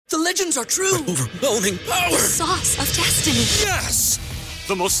The legends are true! Overwhelming power! Sauce of destiny! Yes!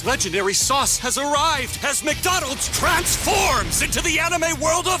 The most legendary sauce has arrived as McDonald's transforms into the anime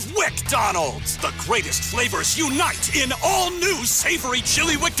world of WickDonald's. The greatest flavors unite in all new savory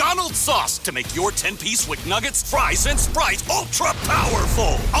chili McDonald's sauce to make your 10-piece Wick Nuggets, fries, and Sprite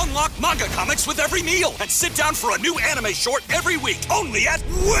ultra-powerful. Unlock manga comics with every meal and sit down for a new anime short every week only at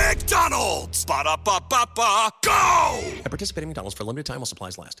WickDonald's. Ba-da-ba-ba-ba, go! At participating McDonald's for a limited time while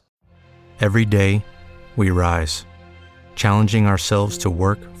supplies last. Every day, we rise, challenging ourselves to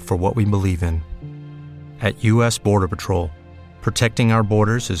work for what we believe in. At U.S. Border Patrol, protecting our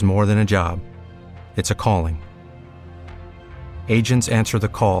borders is more than a job. It's a calling. Agents answer the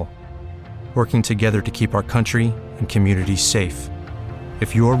call, working together to keep our country and communities safe.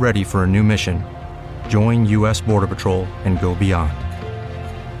 If you're ready for a new mission, join U.S. Border Patrol and go beyond.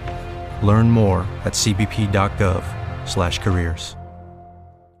 Learn more at cbp.gov/careers.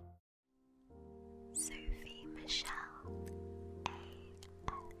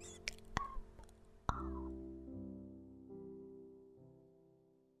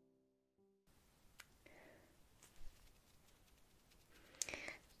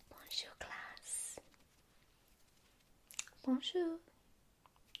 Bonjour, class. Bonjour.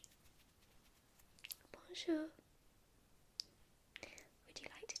 Bonjour. Would you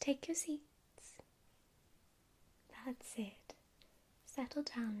like to take your seats? That's it. Settle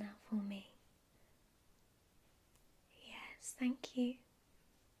down now for me. Yes, thank you.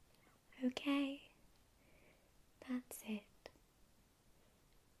 Okay. That's it.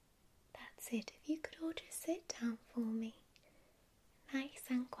 That's it. If you could all just sit down for me. Nice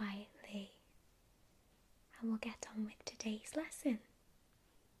and quietly, and we'll get on with today's lesson.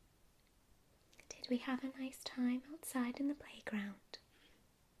 Did we have a nice time outside in the playground?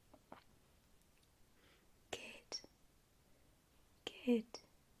 Good. Good.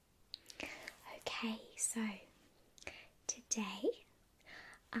 Okay, so today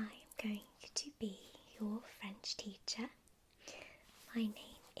I'm going to be your French teacher. My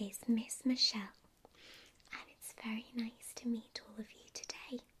name is Miss Michelle. And it's very nice to meet all of you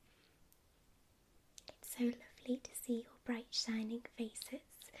today. It's so lovely to see your bright shining faces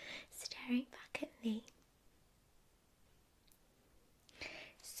staring back at me.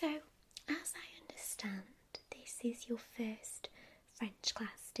 So, as I understand, this is your first French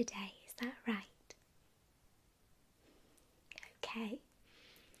class today, is that right? Okay.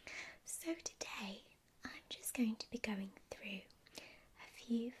 So today, I'm just going to be going through a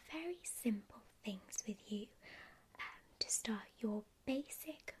few very simple things with you to start your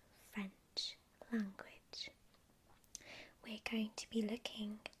basic French language. We're going to be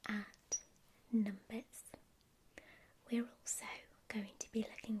looking at numbers. We're also going to be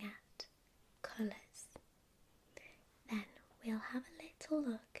looking at colours. Then we'll have a little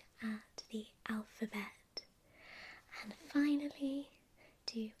look at the alphabet. And finally,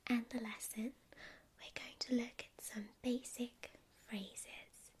 to end the lesson, we're going to look at some basic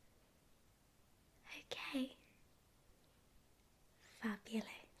phrases. Okay.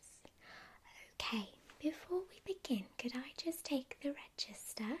 Fabulous. Okay, before we begin, could I just take the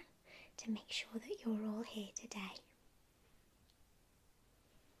register to make sure that you're all here today?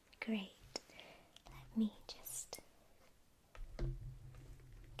 Great. Let me just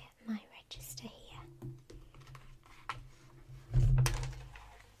get my register here.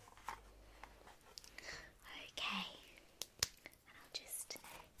 Okay, I'll just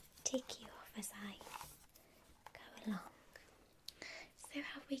tick you off as I go along. So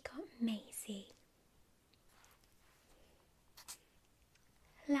have we got Maisie,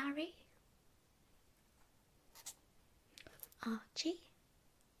 Larry, Archie?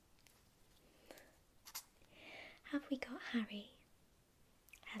 Have we got Harry?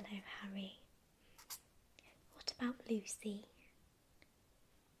 Hello, Harry. What about Lucy?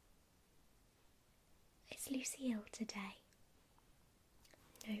 Is Lucy ill today?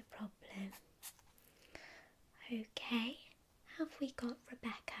 No problem. Okay. Have we got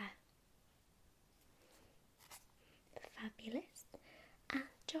Rebecca? Fabulous. And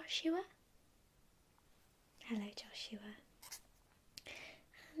Joshua? Hello, Joshua.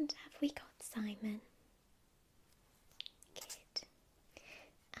 And have we got Simon? Good.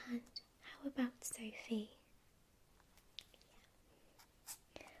 And how about Sophie?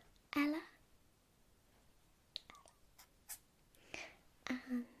 Yeah. Ella?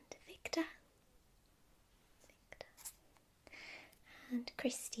 And Victor? And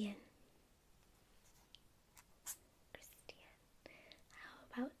Christian.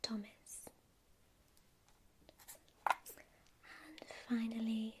 How about Thomas? And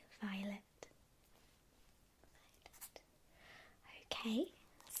finally, Violet. Okay,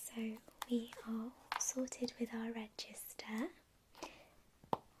 So we are all sorted with our register.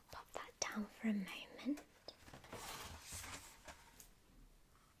 Pop that down for a moment.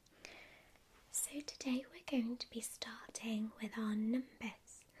 So today we're going to be starting with our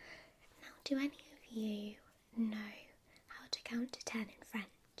numbers. Now, do any of you know how to count to 10 in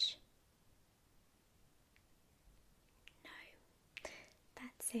French? No,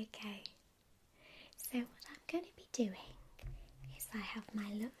 that's okay. So what I'm going to be doing is I have my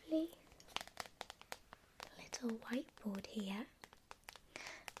lovely little whiteboard here,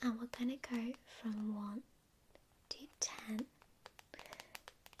 and we're going to go from 1 to 10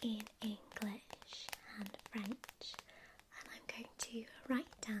 in English and French, and I'm going to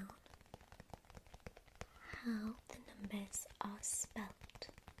write down how the numbers are spelt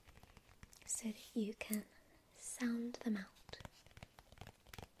so that you can sound them out.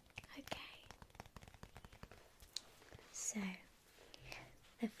 Okay, so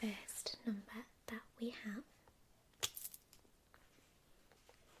the first number that we have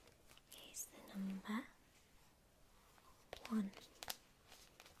is the number 1.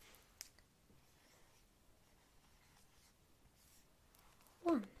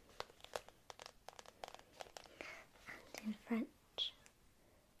 And in French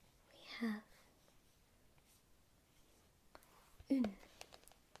we have une.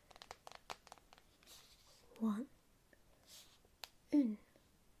 1, une.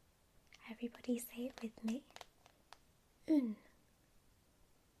 Everybody say it with me. Une.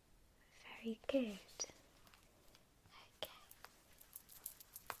 Very good. Okay.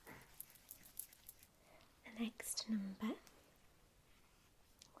 The next number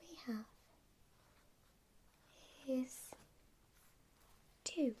we have is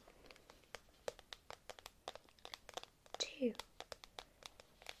 2. 2.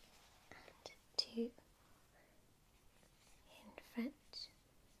 And 2 in French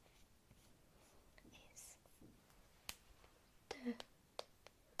is deux.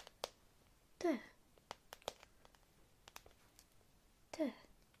 Deux. Deux.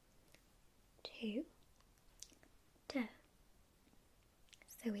 2. Deux.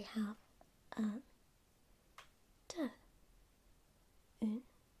 So we have un, deux, une,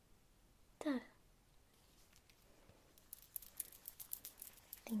 deux.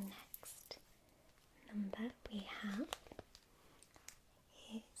 The next number we have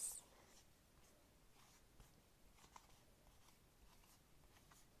is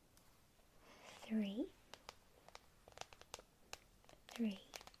 3. 3.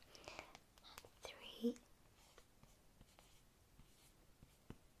 3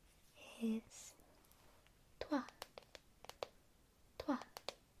 is toi. Toi.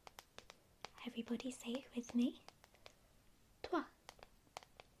 Everybody say it with me. Toi.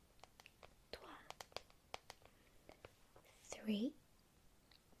 Toi. 3.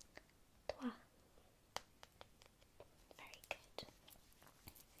 Toi. Very good.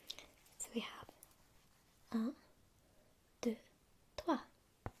 So we have un, deux, trois.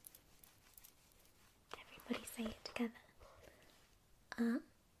 Everybody say it together. Un,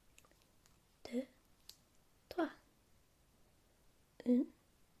 deux, trois. Une,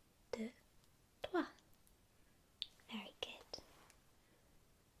 deux, trois. Very good.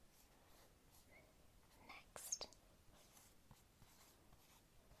 Next,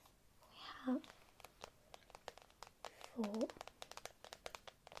 we have 4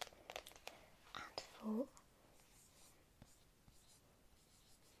 and 4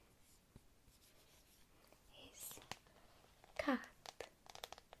 is 4.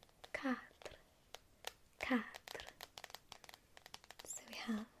 4. 4. So we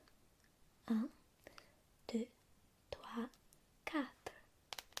have 1, 2, 3, 4.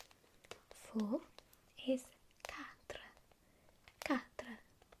 4 is 4. 4.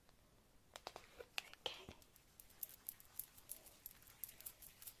 Okay.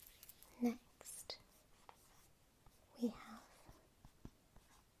 Next, we have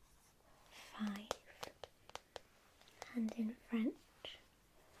 5, and in French,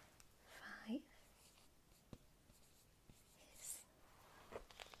 5 is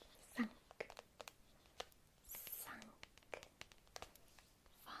 5.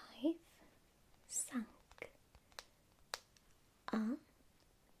 5. 5. 1,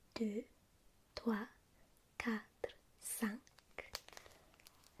 2, 3, 4, 5.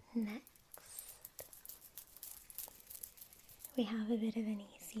 Next, we have a bit of an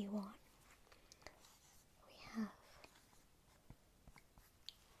easy one. We have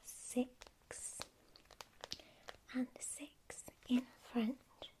 6, and 6 in French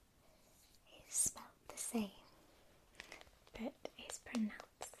is spelled the same, but is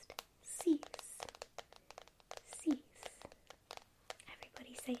pronounced six. Six.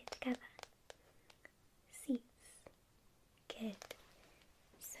 Everybody say it together. Six. Good.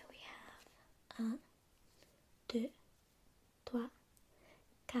 So we have 1, 2, 3,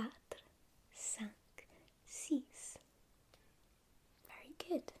 4, 5, 6. Very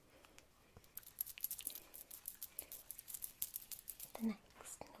good. The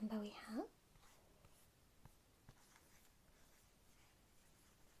next number we have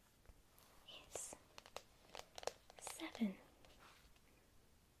is 7.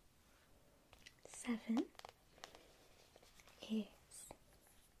 7 is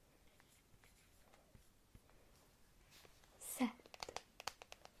set.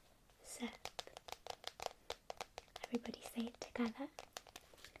 Everybody say it together.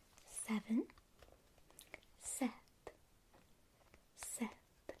 7. Set.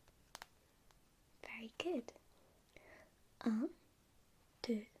 Very good. 1,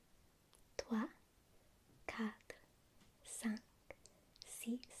 2, 3, 4, 5,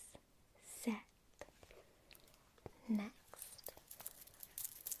 6, 7. Next,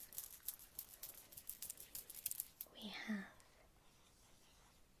 we have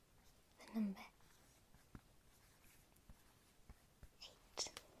the number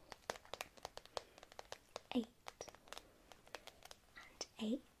 8. 8 and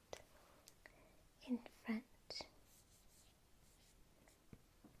 8 in French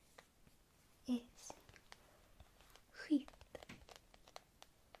is huit.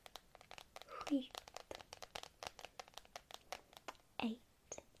 Huit. 8.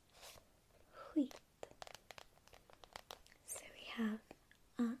 Huit. So we have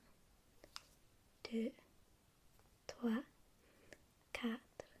 1, 2, 3, 4,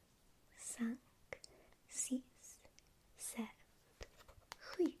 5, 6, 7,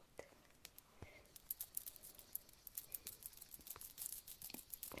 8.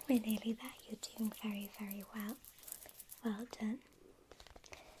 We're nearly there. You're doing very, very well. Well done.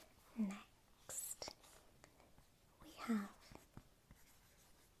 Next, we have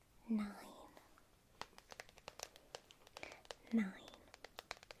 9. 9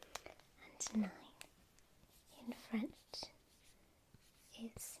 and 9 in French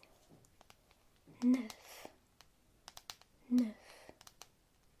is neuf. Neuf.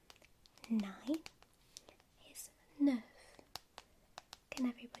 9 is neuf. Can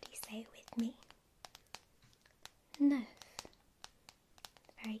everybody say it with me? Neuf.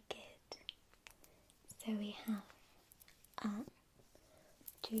 Very good. So we have 1,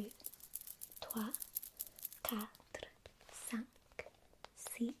 2, 3, 4, 5,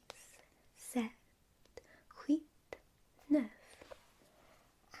 6, 7, 8, 9.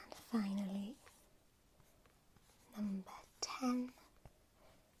 And finally, number 10.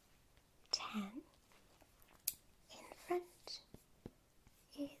 10 in French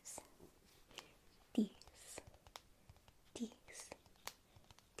is 10. 10.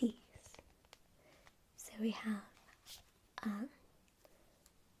 10. So we have 1,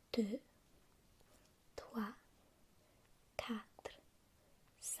 2, 3, 4, 5,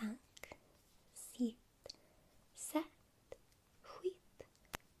 6, 7, 8,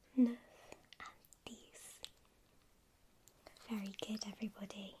 9 and 10. Very good,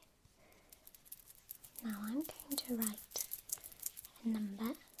 everybody. Now I'm going to write a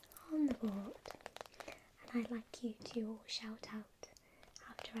number on the board, and I'd like you to all shout out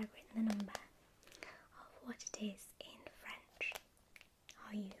after I've written the number of what it is in French.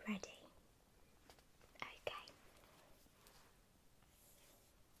 Are you ready? Okay.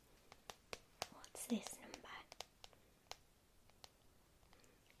 What's this number?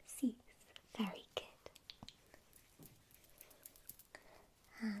 6. Very good.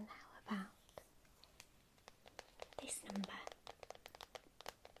 And how about this number?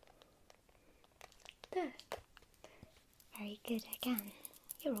 2. Very good again.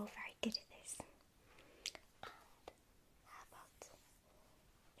 You're all very good at this. And how about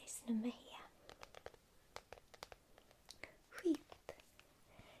this number here? 8.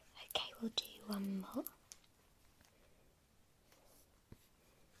 Okay, we'll do one more.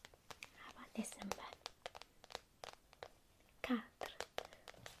 How about this number? 4.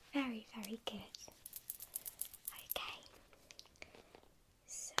 Very, very good. Okay.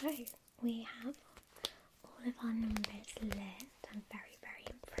 So we have all of our numbers learned. I'm very, very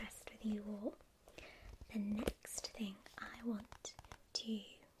impressed with you all. The next thing I want to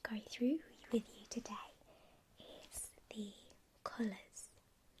go through with you today is the colours.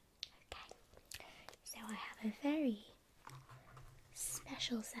 Okay. So I have a very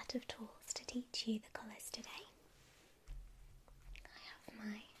special set of tools to teach you the colours today. I have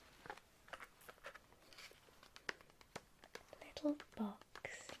my little box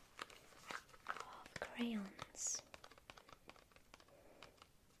of crayons.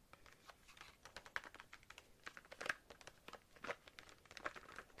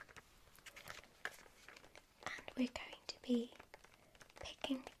 we're going to be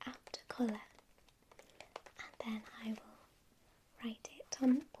picking out a colour, and then I will write it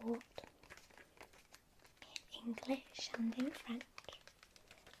on the board in English and in French,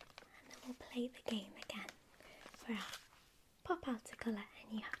 and then we'll play the game again where I'll pop out a colour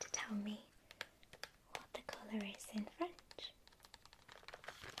and you have to tell me what the colour is in French.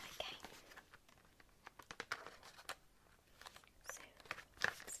 Okay. So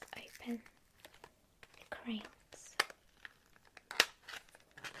let's open the crayons.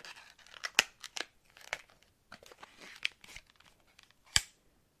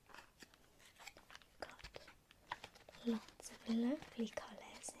 Lots of lovely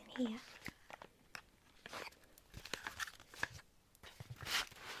colours in here.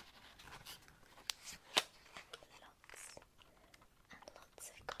 Lots and lots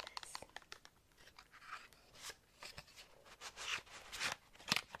of colours.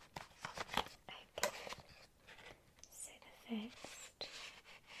 Okay, so the first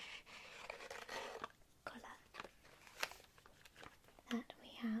colour that we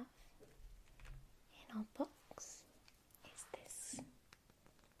have in our box is this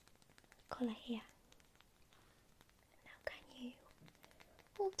colour here. Now can you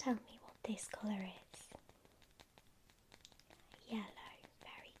all tell me what this colour is? Yellow,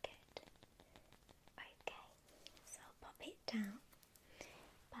 very good. Okay, so I'll pop it down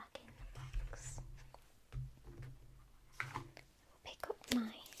back in the box. I'll pick up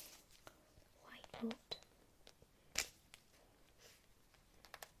my whiteboard.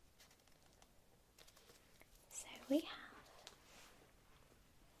 So we have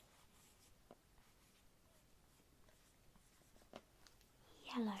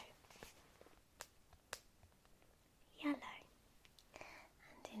yellow, yellow,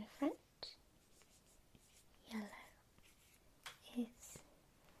 and in French, yellow is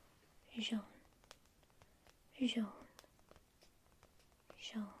jaune, jaune,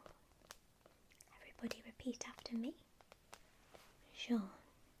 jaune. Everybody repeat after me. Jaune.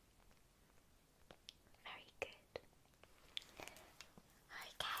 Very good.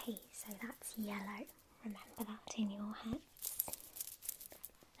 Okay, so that's yellow. Remember that in your heads.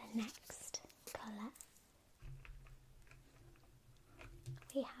 The next colour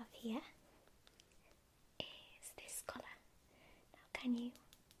we have here is this colour. Now can you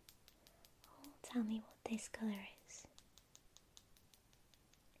all tell me what this colour is?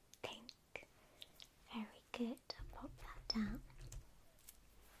 Pink. Very good. I'll pop that down.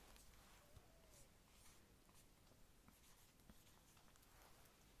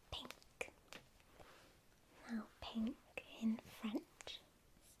 Pink. Now pink in French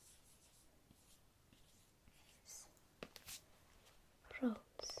is rose,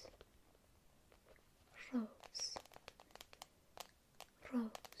 rose, rose.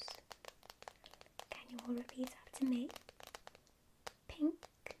 Can you all repeat after me? Pink,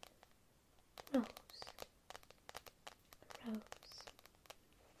 rose, rose.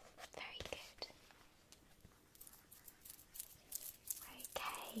 Very good.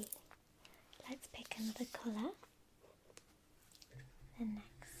 Okay, let's pick another colour. The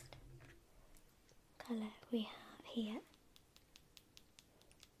next colour we have here.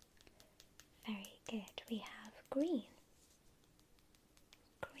 Very good. We have green.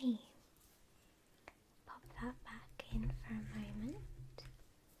 Green. Pop that back in for a moment.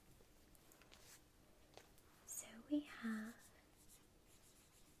 So we have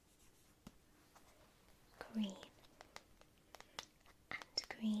green.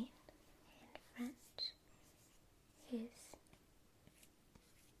 And green in French is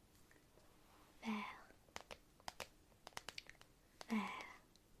vert, vert,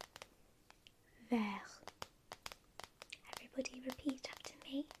 vert. Everybody repeat after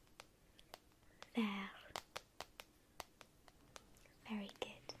me. Vert. Very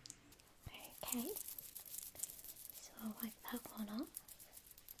good. Okay, so I'll wipe that one off.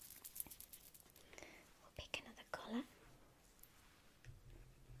 We'll pick another colour.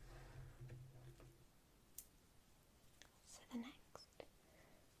 So the next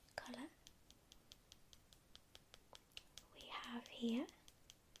colour we have here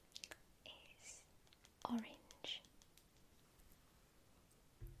is orange.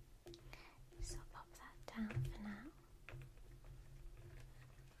 So I'll pop that down for now.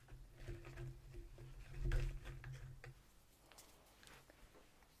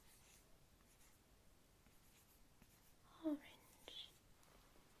 Orange,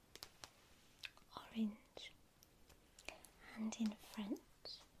 orange, and in French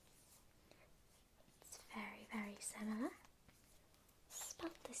it's very, very similar,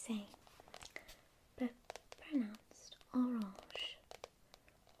 spelled the same, but pronounced orange,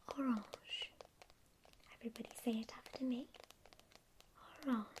 orange. Everybody say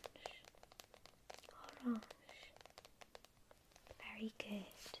Very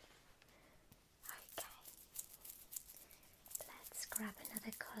good. Okay. Let's grab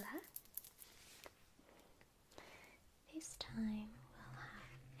another colour. This time we'll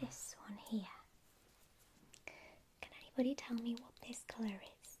have this one here. Can anybody tell me what this colour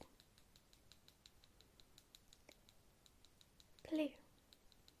is? Blue.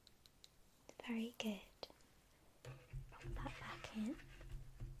 Very good. Pop that back in.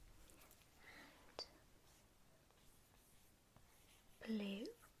 And blue.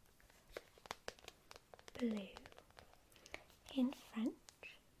 Blue. In French.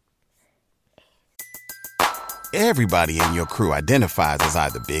 Everybody in your crew identifies as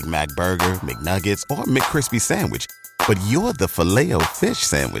either Big Mac Burger, McNuggets, or McCrispy Sandwich. But you're the Filet-O-Fish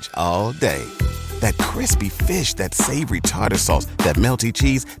Sandwich all day. That crispy fish, that savory tartar sauce, that melty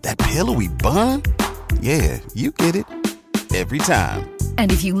cheese, that pillowy bun. Yeah, you get it. Every time.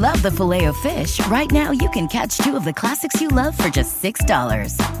 And if you love the Filet-O-Fish, right now you can catch two of the classics you love for just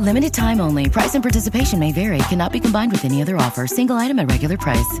 $6. Limited time only. Price and participation may vary. Cannot be combined with any other offer. Single item at regular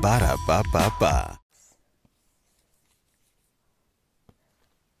price. Ba-da-ba-ba-ba.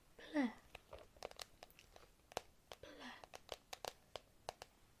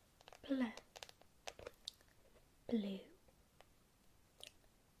 Bleu. Blue.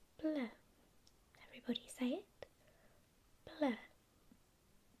 Bleu. Everybody say it. Bleu.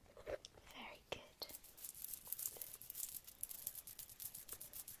 Very good.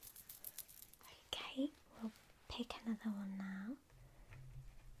 Okay, we'll pick another one now.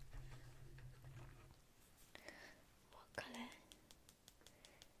 What colour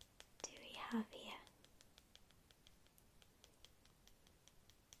do we have here?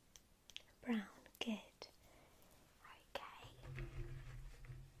 Brown, good. Okay.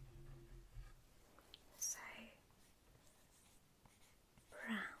 So,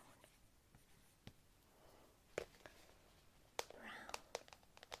 brown. Brown.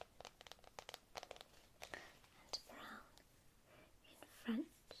 And brown in French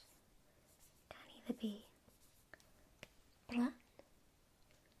can either be brun,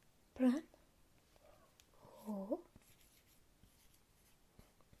 brun, or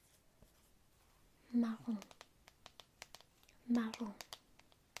marron, marron,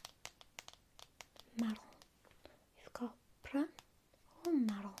 marron. You've got brun or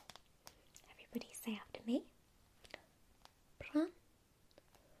marron. Everybody say after me. Brun,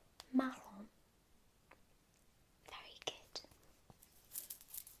 marron. Very good.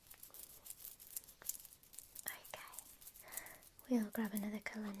 Okay, we'll grab another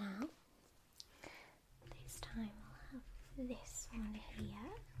colour now. This time we'll have this one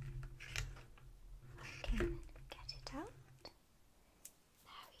here. Can get it out.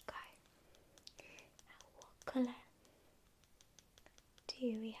 There we go. Now what colour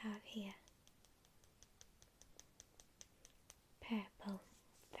do we have here? Purple.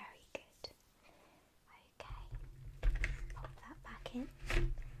 Very good. Okay. Pop that back in.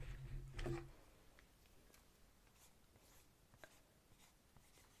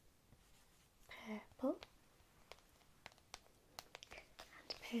 Purple. And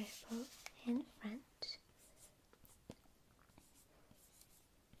purple in French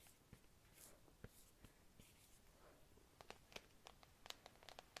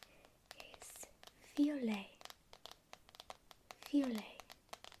is violet. Violet.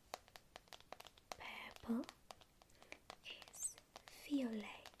 Purple is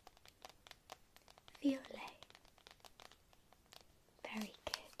violet. Violet. Very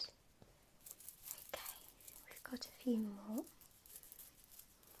good. Okay, we've got a few more.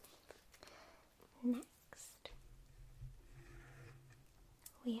 Next,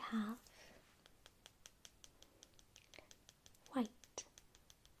 we have white.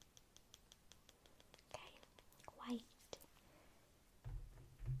 Okay, white.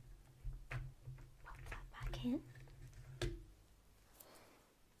 Pop that back in.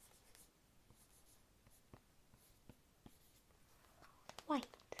 White.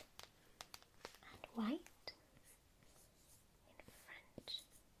 And white in French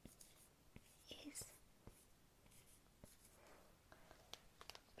is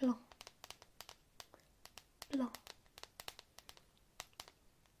blanc, blanc,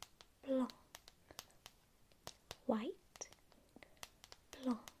 blanc, white,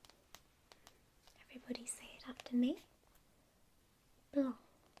 blanc. Everybody say it after me. Blanc,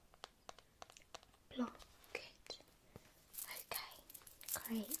 blanc. Good. Okay,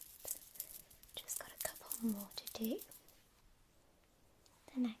 great. Just got a couple more to do.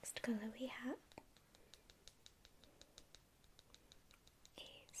 The next colour we have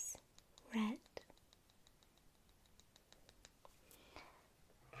is red.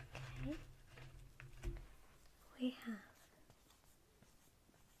 Okay. We have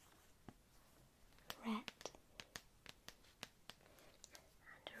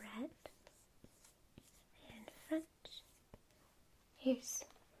Here's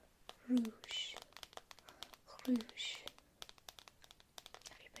rouge. Rouge.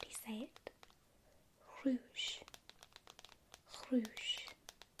 Everybody say it. Rouge. Rouge.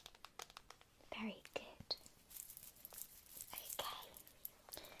 Very good. Okay.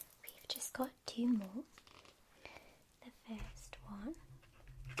 We've just got two more. The first one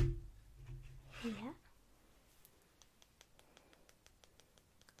here.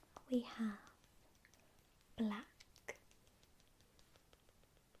 We have black,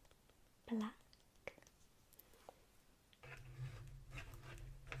 black.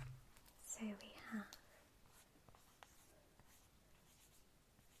 So we have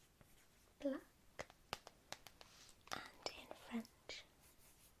black, and in French,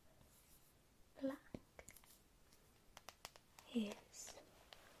 black is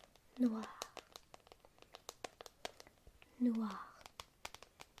noir, noir,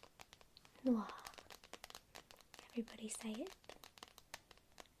 noir. Everybody say it.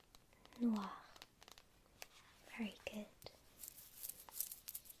 Noir. Very good.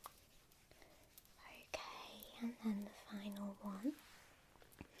 Okay, and then the final one.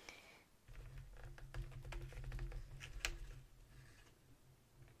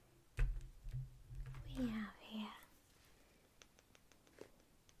 We have here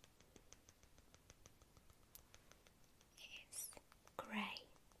is grey.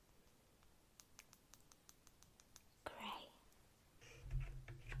 Grey.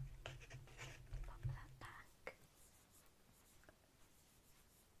 Pop that back.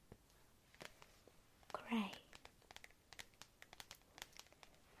 Grey.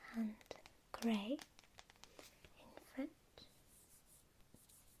 And grey in French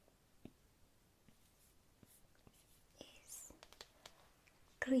is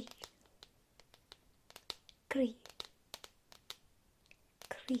gris. Gris.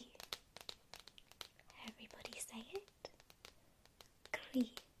 Gris. Everybody say it. Gris.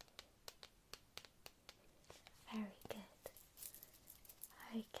 Very good.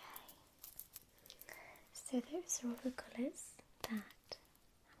 Okay. So those are all the colours that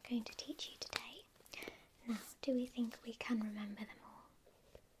I'm going to teach you today. Now, do we think we can remember them all?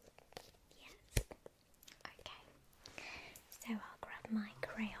 Yes? Okay. So I'll grab my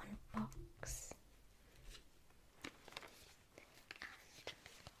crayon box.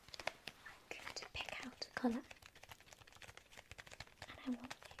 I'm going to pick out a colour. And I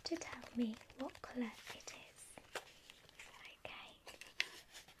want you to tell me what colour it is. Okay.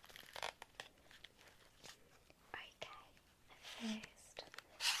 Okay. The first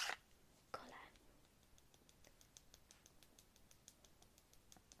colour.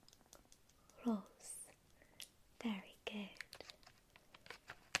 Rose. Very good.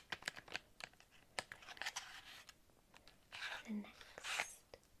 The next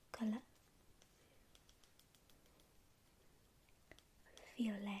colour.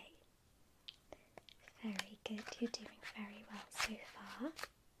 Violet. Very good. You're doing very well so far.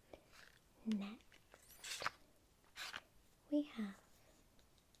 Next, we have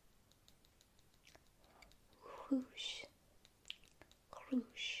rouge.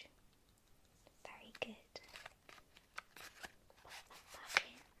 Rouge. Very good. Pop that back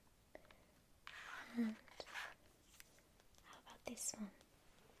in. And how about this one?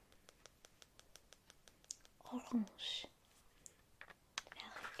 Orange.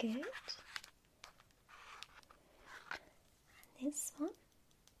 Very good. And this one?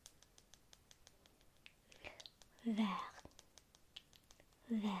 Vert.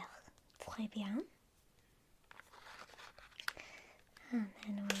 Vert. Très bien. And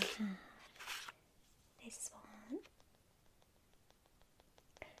then we have this one.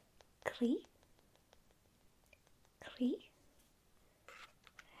 Gris. Gris.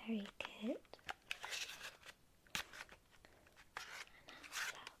 Very good. And how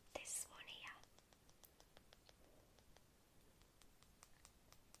about this one here?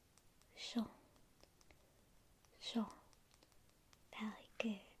 Jaune. Jaune. Very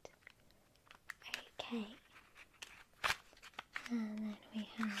good. Okay. And then we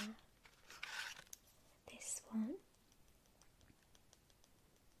have this one.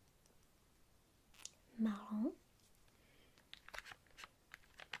 Marron.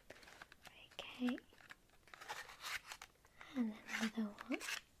 Okay. And another one.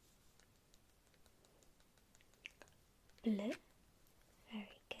 Bleu.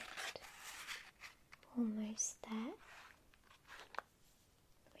 Very good. Almost there.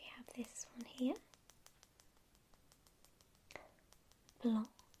 We have this one here. Blanc.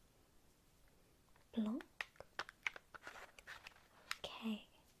 Blanc. Okay.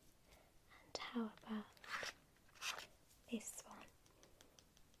 And how about this one?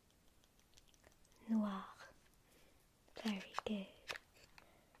 Noir. Very good.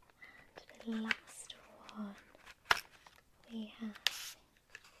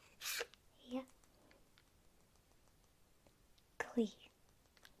 Clee.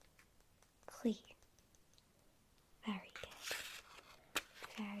 Clee. Very good.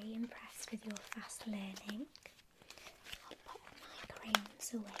 Very impressed with your fast learning. I'll pop my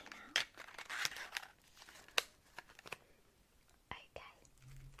crayons away now. Okay.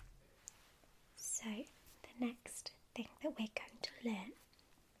 So, the next thing that we're going to learn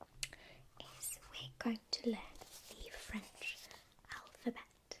is we're going to learn the French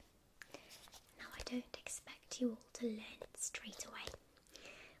alphabet. Now, I don't expect you all to learn it straight away,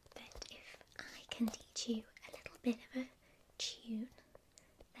 but if I can teach you a little bit of a tune,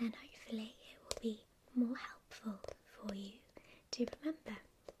 then hopefully it will be more helpful for you to remember.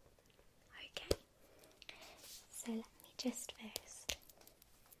 Okay, so let me just first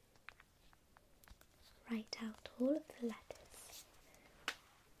write out all of the letters.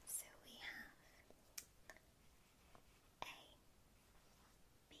 So we have A,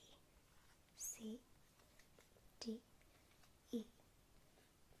 B, C, D, E,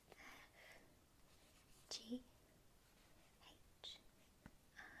 F, G, H,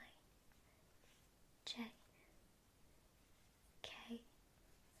 I, J, K,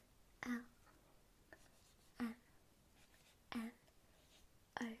 L, M, N,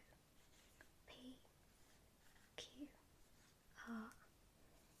 O, P, Q, R,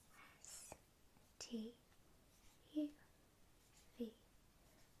 S, T, U, V,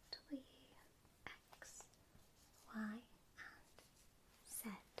 W, X, Y, and Z.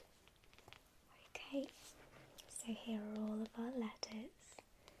 Okay, so here are all of our letters.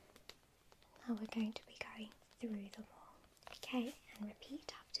 Now we're going to be going through them all. Okay, and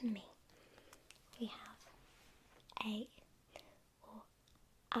repeat after me. We have A or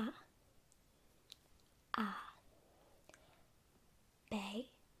A, bay,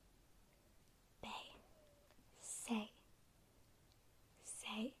 bay, say,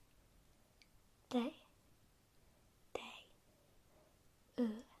 day,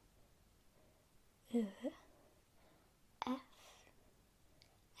 F,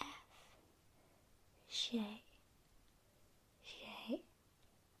 shay,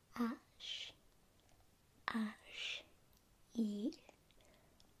 ash, E,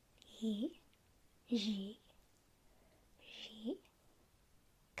 G,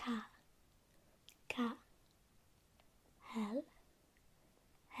 K, L,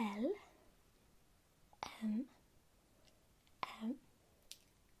 M,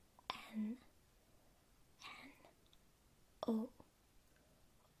 N,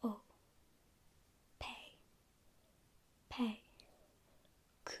 O, pay,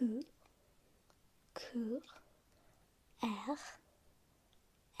 Q, R,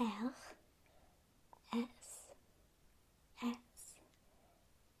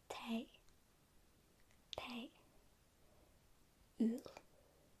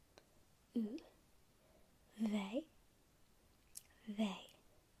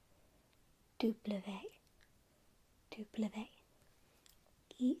 S, T, U, V,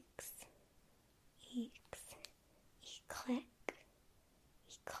 W, X,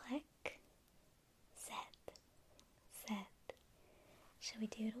 Z. Shall we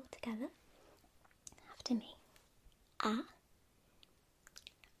do it all together? After me. A,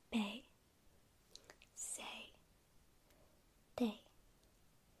 B, C, D,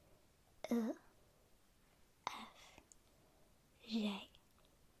 E, F, G,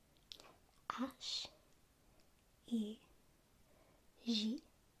 H, I, J,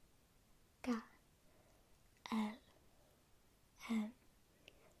 K, L, M,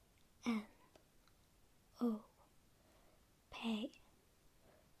 N, O, P,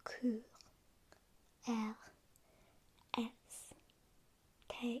 Q, R, S,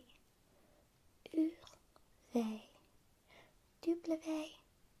 T, U, V, W,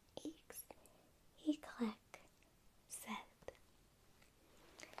 X, Y, Z.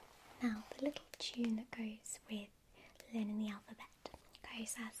 Now the little tune that goes with learning the alphabet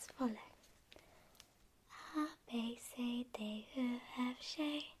goes as follows. A, B, C, D, E, F,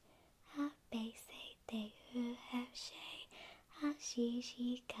 G. A, B, C, D, E, F, G. A,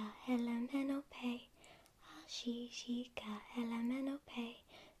 J, K, L, M, N, O, P. A, J, K, L, M, N, O, P.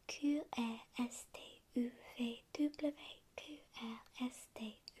 Q, R, S, T, U, V, W. Q, R, S,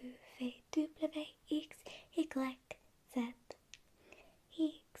 T, U, V, W. X, Y, Z.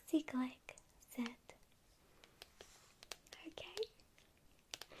 X, Y, Z. Okay.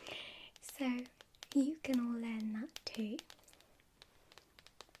 So you can all learn that too.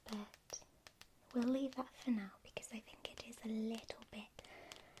 But we'll leave that for now because I think it is a little bit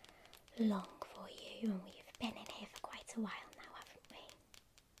long for you, and we've been in here for quite a while now, haven't we?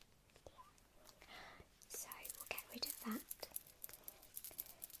 So we'll get rid of that.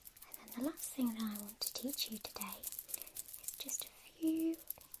 And then the last thing that I want to teach you today is just a few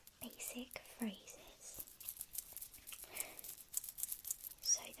basic phrases.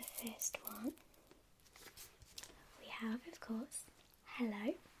 So the first one, we have, of course,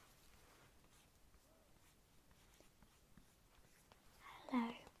 hello. Hello.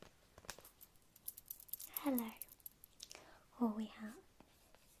 Hello. Or we have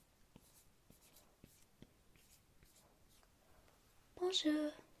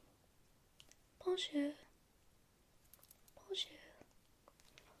bonjour. Bonjour. Bonjour.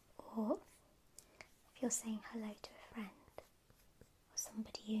 Or if you're saying hello to a friend or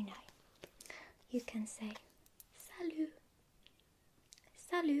somebody you know, you can say salut.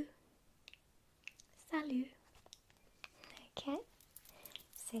 Salut. Salut. Okay?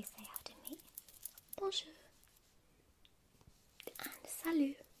 So say after me. Bonjour. And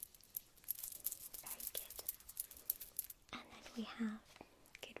salut. Very good. And then we have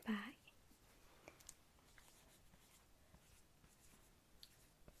goodbye.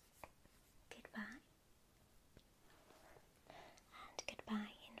 Goodbye. And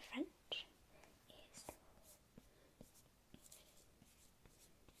goodbye in French is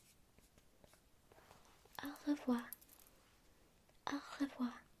au revoir. Au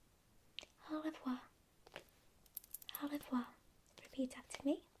revoir. Au revoir. Au revoir. Repeat after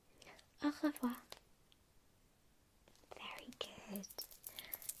me. Au revoir. Very good.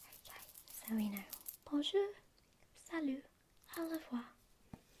 Okay, so we know bonjour, salut, au revoir.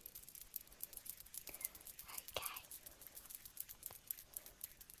 Okay.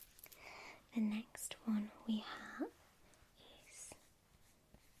 The next one we have is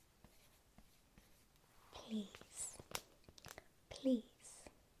please. Please.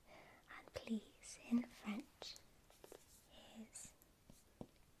 And please in French is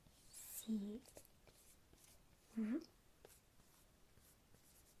s'il vous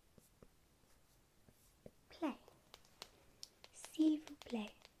plaît. S'il vous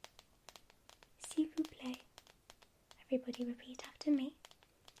plaît. S'il vous plaît. Everybody repeat after me.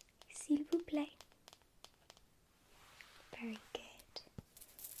 S'il vous plaît. Very good.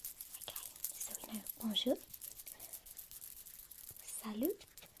 Okay, so we know bonjour, salut,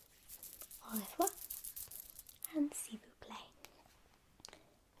 au revoir, and s'il vous plaît.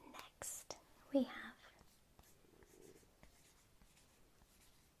 Next, we have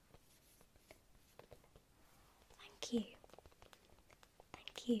thank you.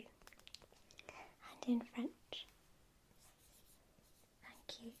 Thank you. And in French,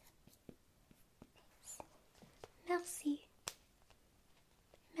 thank you is merci.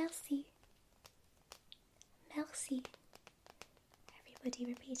 Merci. Merci. Everybody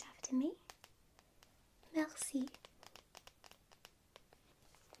repeat after me. Merci.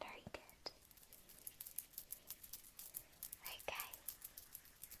 Very good. Okay.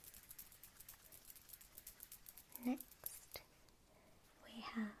 Next, we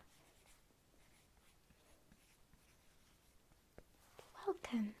have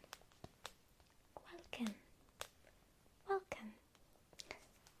welcome. Welcome. Welcome.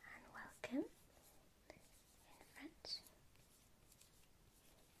 And welcome in French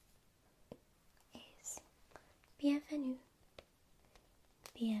is bienvenue.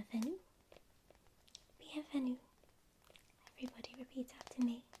 Bienvenue. Bienvenue. Everybody repeat after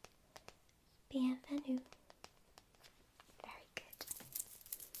me. Bienvenue. Very good.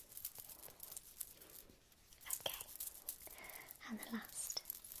 Okay. And the last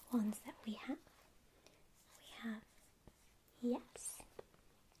ones that we have yes.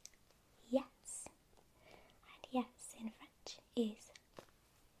 Yes. And yes in French is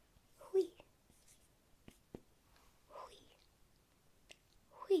oui. Oui.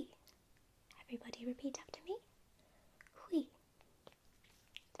 Oui. Everybody repeat after me. Oui.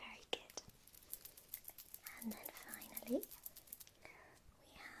 Very good. And then finally,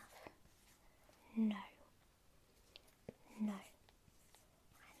 we have no. No.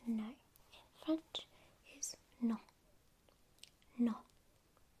 And no in French is non. No.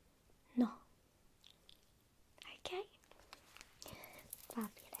 No. Okay?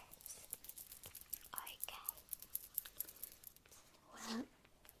 Fabulous. Okay. Well,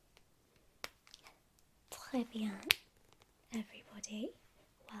 très bien, everybody.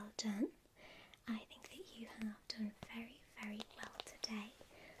 Well done. I think that you have done very, very well today.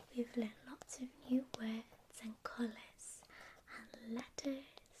 We've learned lots of new words and colours and letters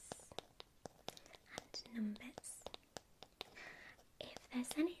and numbers. If there's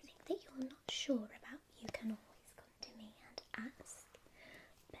anything that you're not sure about, you can always come to me and ask.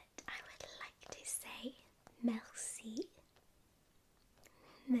 But I would like to say merci.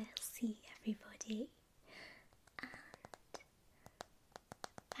 Merci, everybody. And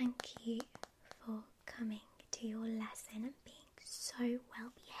thank you for coming to to your lesson and being so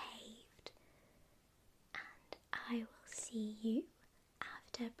well behaved. And I will see you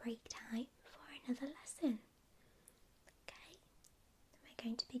after break time for another lesson. Okay? We're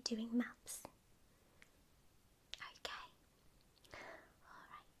going to be doing maths. Okay.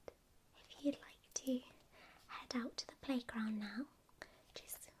 Alright. If you'd like to head out to the playground now,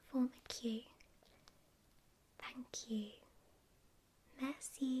 just form a queue. Thank you.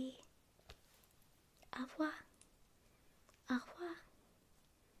 Merci. Au revoir. Au revoir.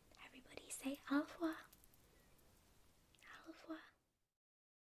 Everybody say au revoir. Au revoir.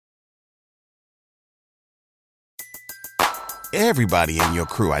 Everybody in your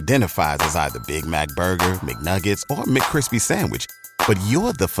crew identifies as either Big Mac Burger, McNuggets, or McCrispy Sandwich. But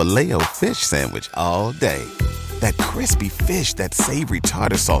you're the Filet-O-Fish Sandwich all day. That crispy fish, that savory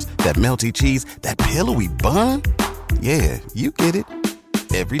tartar sauce, that melty cheese, that pillowy bun. Yeah, you get it.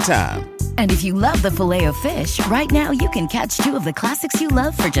 Every time. And if you love the Filet-O-Fish, right now you can catch 2 of the classics you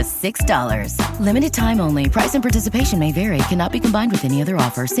love for just $6. Limited time only. Price and participation may vary. Cannot be combined with any other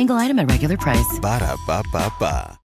offer. Single item at regular price. Ba-da-ba-ba-ba.